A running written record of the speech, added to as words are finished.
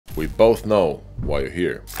We both know why you're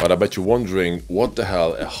here, but I bet you're wondering what the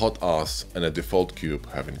hell a hot ass and a default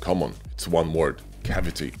cube have in common. It's one word: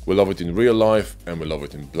 cavity. We love it in real life and we love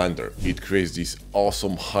it in Blender. It creates these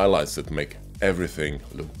awesome highlights that make everything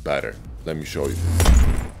look better. Let me show you.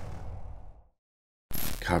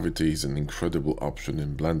 Cavity is an incredible option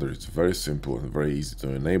in Blender. It's very simple and very easy to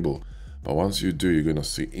enable. But once you do, you're gonna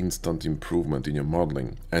see instant improvement in your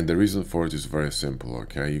modeling. And the reason for it is very simple,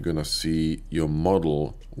 okay? You're gonna see your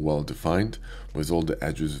model well defined, with all the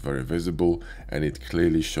edges very visible, and it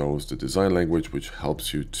clearly shows the design language, which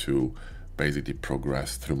helps you to basically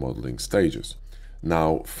progress through modeling stages.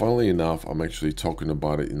 Now, funnily enough, I'm actually talking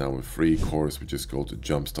about it in our free course, which is called the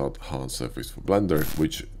Jumpstart Hard Surface for Blender,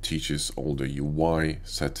 which teaches all the UI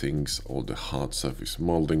settings, all the hard surface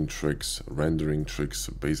modeling tricks, rendering tricks,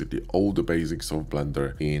 basically all the basics of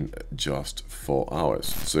Blender in just 4 hours.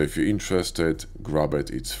 So if you're interested, grab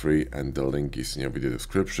it, it's free, and the link is in your video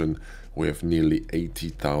description. We have nearly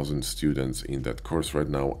 80,000 students in that course right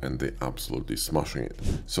now, and they're absolutely smashing it.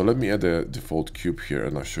 So let me add a default cube here,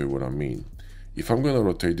 and I'll show you what I mean. If I'm going to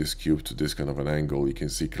rotate this cube to this kind of an angle, you can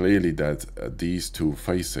see clearly that these two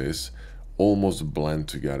faces almost blend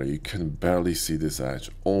together. You can barely see this edge,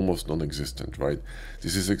 almost non-existent, right?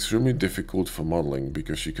 This is extremely difficult for modeling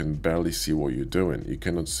because you can barely see what you're doing. You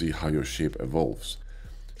cannot see how your shape evolves.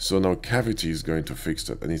 So now cavity is going to fix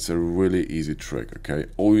that, and it's a really easy trick, okay?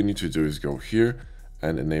 All you need to do is go here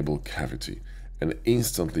and enable cavity. And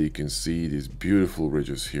instantly you can see these beautiful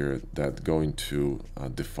ridges here that are going to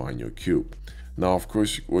define your cube. Now, of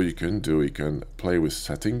course, what you can do, you can play with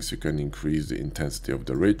settings. You can increase the intensity of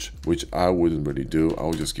the ridge, which I wouldn't really do. I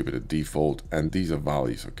would just give it a default, and these are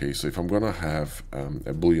values, okay? So if I'm gonna have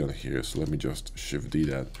a boolean here, so let me just shift D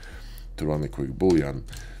that to run a quick boolean,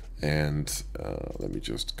 and let me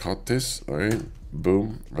just cut this, all right?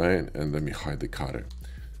 Boom, right? And let me hide the cutter.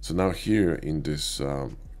 So now here in this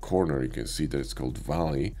corner, you can see that it's called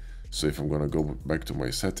valley. So if I'm going to go back to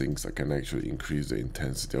my settings, I can actually increase the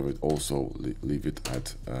intensity of it, also leave it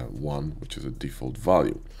at 1, which is a default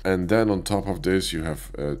value. And then on top of this, you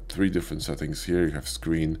have 3 different settings here. You have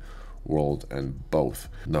screen, world, and both.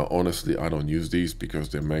 Now, honestly, I don't use these because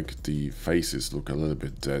they make the faces look a little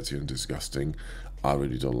bit dirty and disgusting. I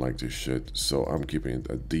really don't like this shit, so I'm keeping it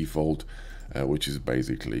at default, which is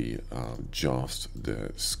basically just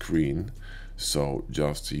the screen. So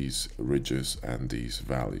just these ridges and these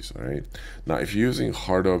valleys, all right? Now, if you're using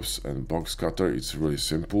hard ups and box cutter, it's really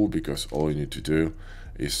simple because all you need to do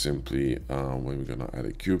is simply, when we're gonna add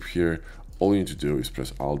a cube here, all you need to do is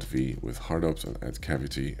press Alt V with hard ups and add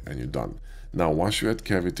cavity, and you're done. Now, once you add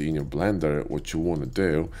cavity in your Blender, what you wanna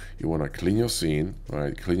do, you wanna clean your scene,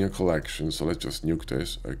 right? Clean your collection. So let's just nuke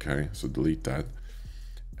this, okay? So delete that.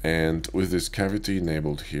 And with this cavity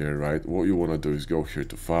enabled here, right? What you wanna do is go here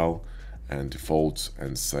to File, and defaults,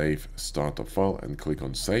 and save startup file, and click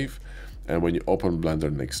on save. And when you open Blender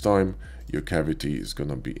next time, your cavity is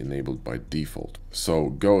gonna be enabled by default.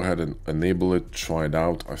 So go ahead and enable it, try it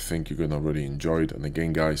out. I think you're gonna really enjoy it. And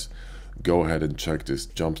again, guys, go ahead and check this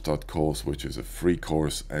Jumpstart course, which is a free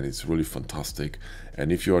course, and it's really fantastic.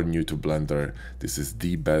 And if you are new to Blender, this is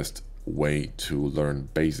the best way to learn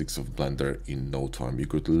basics of Blender in no time. You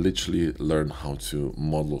could literally learn how to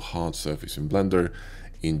model hard surface in Blender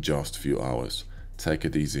in just a few hours. Take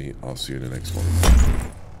it easy. I'll see you in the next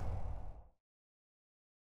one.